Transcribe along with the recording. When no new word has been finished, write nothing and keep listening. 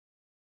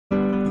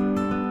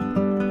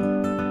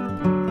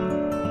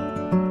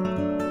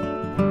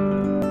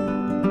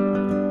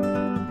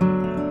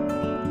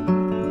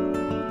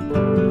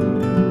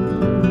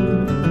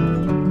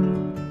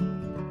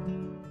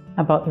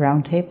About the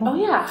round table? Oh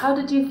yeah, how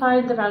did you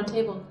find the round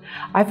table?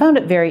 I found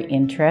it very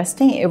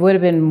interesting. It would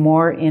have been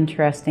more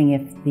interesting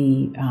if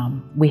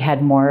we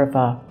had more of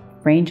a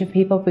range of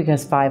people,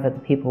 because 5 of the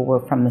people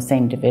were from the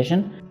same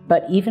division.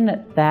 But even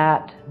at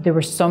that, there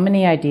were so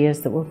many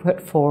ideas that were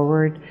put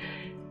forward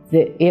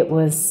that it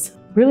was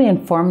really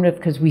informative,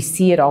 because we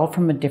see it all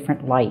from a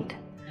different light.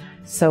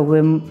 So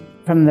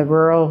from the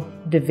rural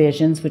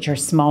divisions, which are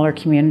smaller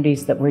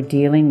communities that we're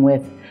dealing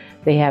with,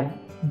 they have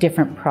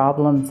different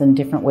problems and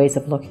different ways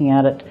of looking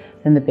at it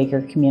than the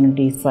bigger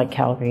communities like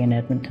Calgary and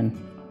Edmonton.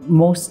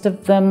 Most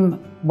of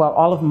them, well,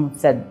 all of them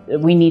said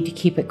we need to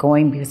keep it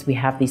going because we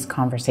have these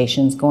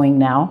conversations going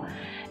now,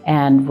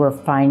 and we're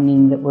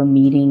finding that we're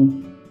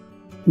meeting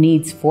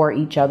needs for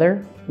each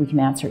other. We can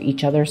answer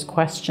each other's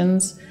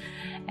questions.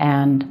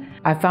 And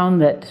I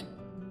found that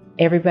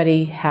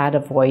everybody had a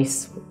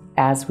voice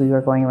as we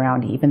were going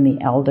around, even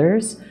the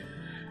elders.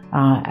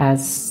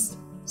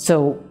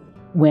 So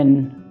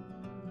when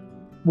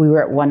we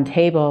were at one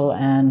table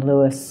and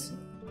Lewis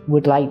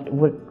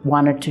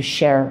wanted to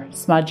share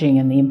smudging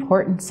and the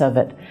importance of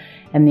it,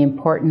 and the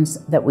importance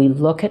that we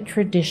look at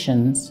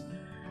traditions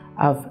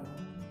of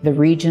the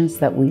regions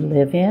that we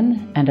live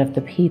in and of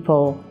the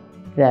people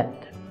that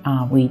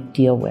we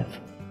deal with.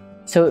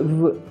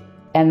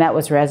 And that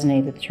was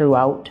resonated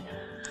throughout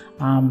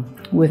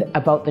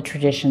about the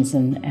traditions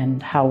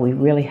and how we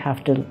really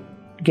have to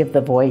give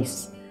the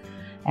voice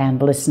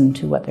and listen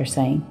to what they're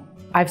saying.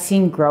 I've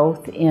seen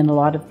growth in a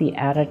lot of the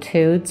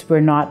attitudes. We're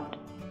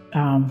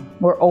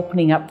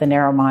opening up the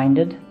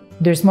narrow-minded.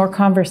 There's more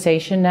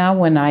conversation now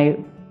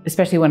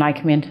especially when I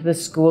come into the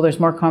school, there's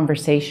more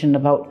conversation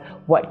about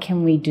what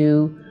can we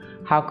do,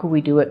 how could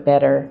we do it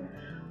better,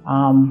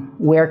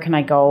 where can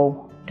I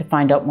go to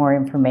find out more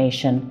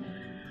information.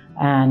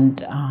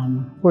 And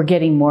we're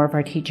getting more of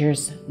our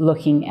teachers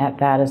looking at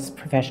that as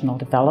professional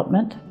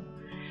development.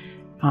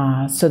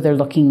 So they're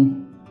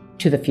looking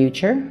to the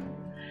future.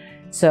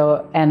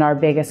 And our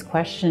biggest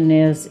question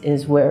is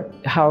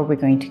how are we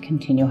going to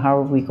continue? How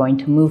are we going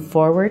to move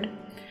forward?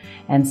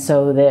 And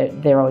so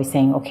they're always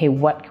saying, okay,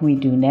 what can we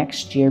do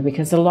next year?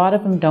 Because a lot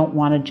of them don't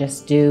want to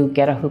just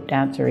get a hoop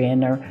dancer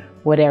in or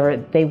whatever.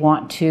 They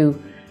want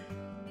to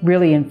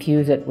really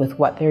infuse it with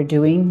what they're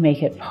doing,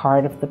 make it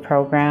part of the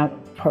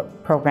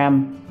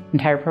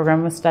entire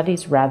program of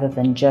studies, rather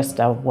than just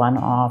a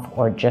one-off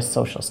or just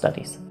social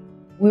studies.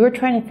 We were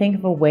trying to think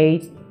of a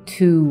way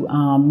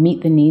to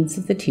meet the needs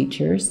of the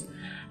teachers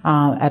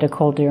at a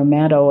Killdeer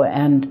Meadow,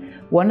 and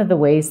one of the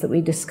ways that we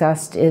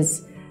discussed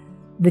is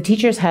the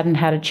teachers hadn't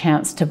had a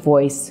chance to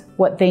voice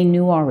what they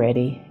knew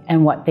already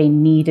and what they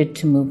needed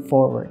to move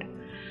forward.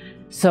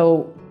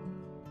 So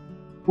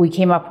we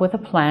came up with a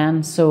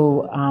plan.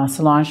 So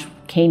Solange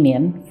came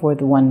in for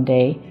the one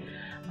day,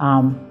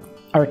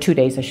 or 2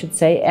 days I should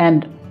say,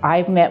 and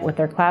I met with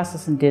their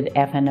classes and did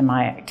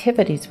FNMI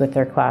activities with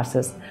their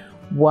classes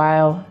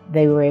while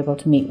they were able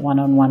to meet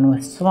one-on-one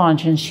with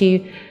Solange. And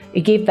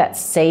it gave that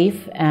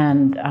safe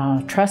and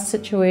trust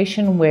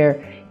situation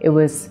where it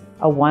was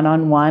a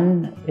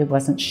one-on-one, it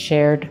wasn't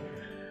shared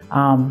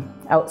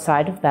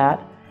outside of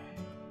that.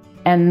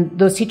 And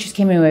those teachers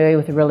came away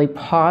with a really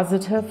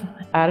positive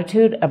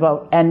attitude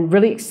and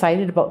really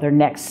excited about their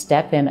next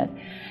step in it.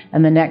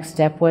 And the next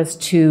step was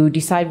to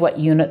decide what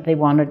unit they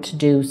wanted to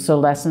do, so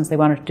lessons they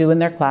wanted to do in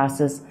their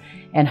classes,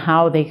 and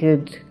how they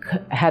could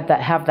have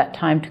that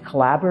time to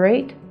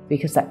collaborate,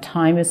 because that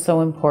time is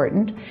so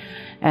important.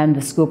 And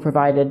the school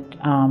provided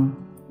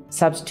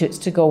substitutes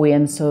to go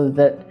in so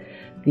that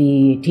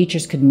the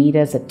teachers could meet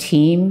as a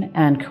team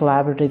and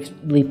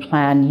collaboratively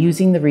plan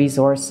using the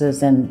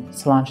resources and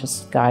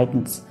Solange's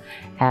guidance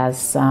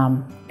as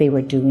they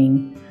were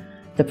doing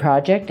the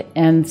project.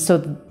 And so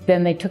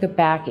then they took it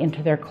back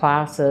into their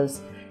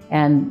classes,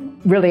 and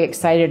really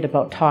excited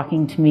about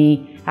talking to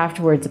me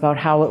afterwards about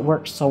how it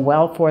worked so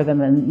well for them,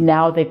 and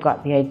now they've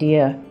got the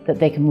idea that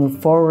they can move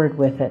forward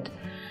with it.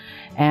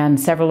 And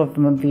several of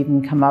them have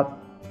even come up,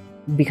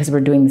 because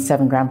we're doing the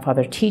 7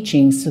 grandfather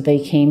teachings, so they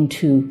came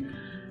to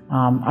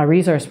a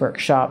resource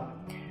workshop,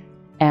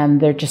 and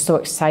they're just so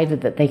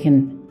excited that they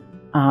can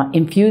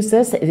infuse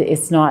this.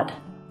 It's not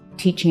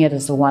teaching it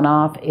as a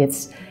one-off,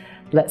 it's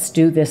let's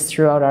do this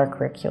throughout our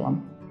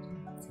curriculum.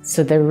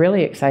 So they're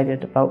really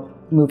excited about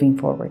moving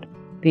forward.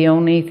 The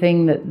only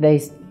thing that they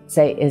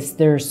say is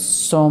there's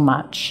so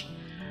much,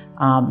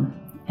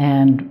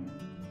 and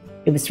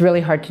it was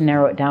really hard to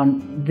narrow it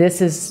down.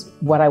 This is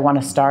what I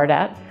want to start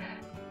at,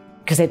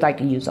 because they'd like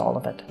to use all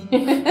of it.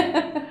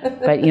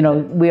 But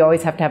we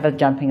always have to have a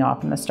jumping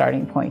off and a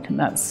starting point, and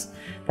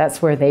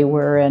that's where they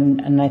were.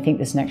 And I think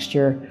this next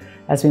year,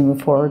 as we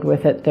move forward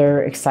with it,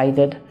 they're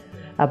excited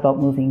about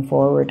moving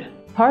forward.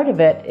 Part of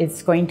it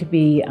is going to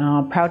be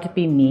Proud to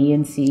Be Me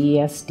in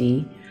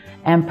CESD.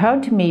 And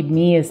Proud to Be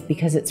Me is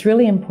because it's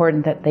really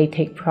important that they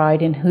take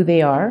pride in who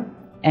they are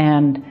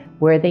and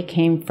where they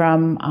came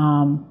from,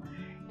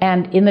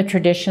 and in the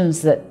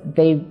traditions that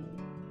they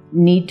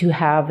need to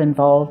have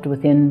involved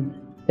within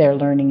their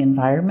learning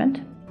environment.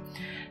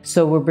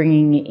 So we're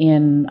bringing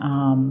in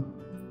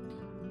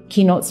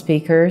keynote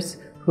speakers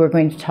who are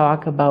going to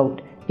talk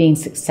about being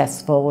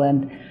successful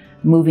and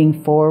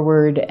moving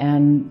forward,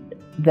 and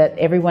that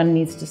everyone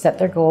needs to set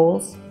their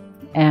goals.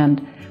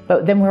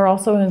 But then we're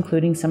also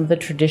including some of the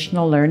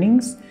traditional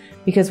learnings,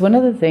 because one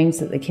of the things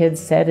that the kids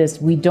said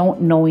is we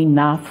don't know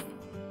enough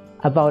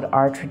about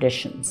our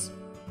traditions.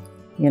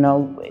 You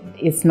know,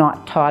 it's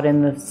not taught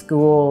in the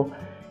school,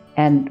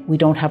 and we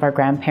don't have our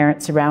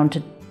grandparents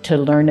around to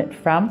learn it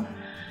from.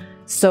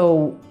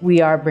 So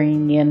we are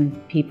bringing in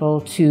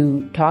people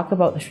to talk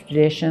about the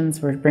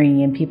traditions. We're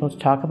bringing in people to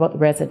talk about the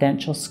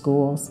residential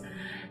schools,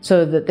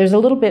 so that there's a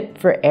little bit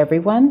for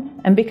everyone.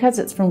 And because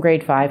it's from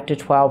grade 5 to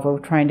 12, we're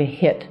trying to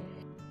hit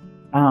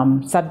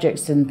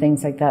subjects and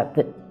things like that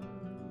that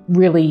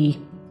really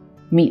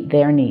meet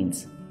their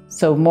needs.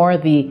 So more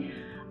of the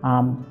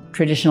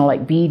traditional,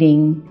 like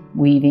beading,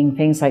 weaving,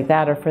 things like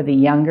that, are for the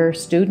younger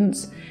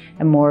students,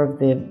 and more of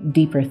the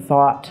deeper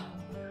thought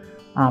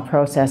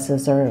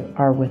processes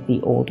are with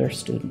the older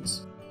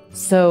students.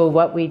 So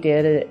what we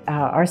did,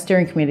 our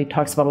steering committee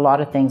talks about a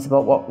lot of things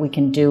about what we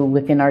can do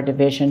within our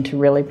division to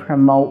really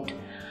promote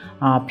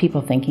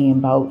people thinking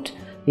about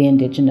the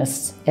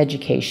Indigenous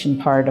education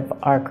part of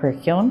our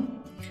curriculum.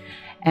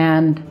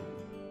 And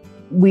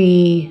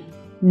we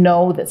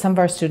know that some of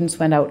our students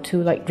went out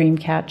to like dream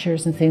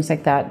catchers and things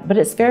like that, but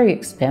it's very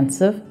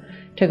expensive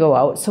to go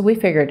out. So we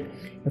figured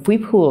if we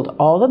pooled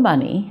all the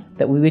money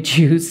that we would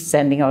use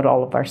sending out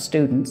all of our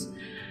students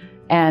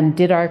and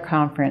did our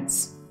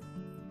conference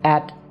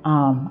at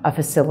a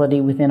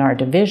facility within our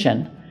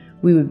division,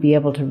 we would be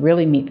able to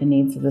really meet the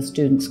needs of the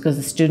students,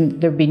 because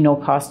there'd be no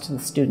cost to the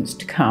students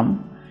to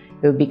come.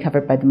 It would be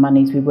covered by the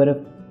monies we would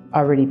have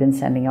already been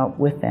sending out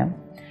with them.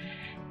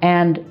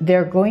 And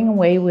they're going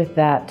away with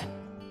that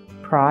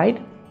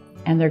pride,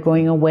 and they're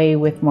going away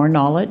with more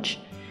knowledge.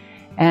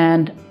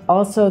 And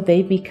also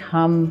they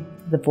become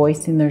the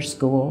voice in their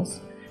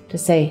schools to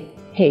say,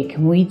 hey,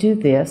 can we do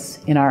this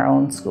in our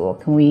own school?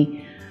 Can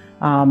we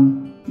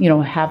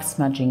have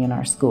smudging in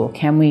our school?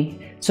 Can we?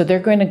 So they're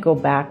going to go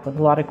back with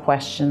a lot of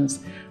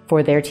questions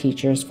for their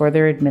teachers, for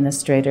their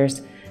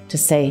administrators, to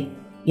say,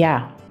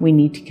 yeah, we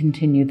need to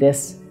continue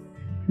this,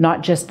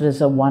 not just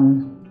as a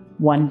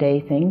one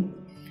day thing,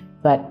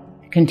 but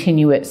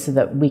continue it so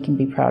that we can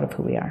be proud of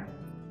who we are.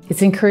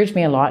 It's encouraged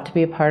me a lot to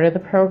be a part of the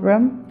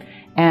program,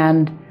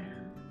 and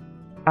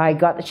I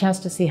got the chance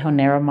to see how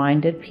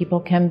narrow-minded people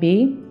can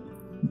be,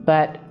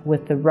 but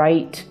with the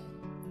right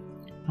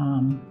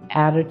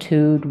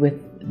attitude,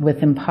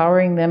 with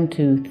empowering them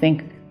to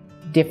think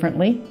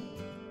differently,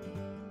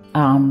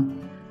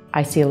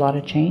 I see a lot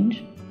of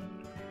change.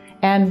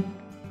 And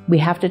we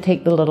have to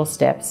take the little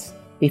steps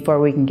before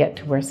we can get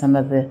to where some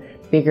of the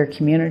bigger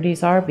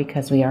communities are,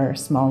 because we are a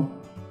small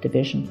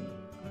division.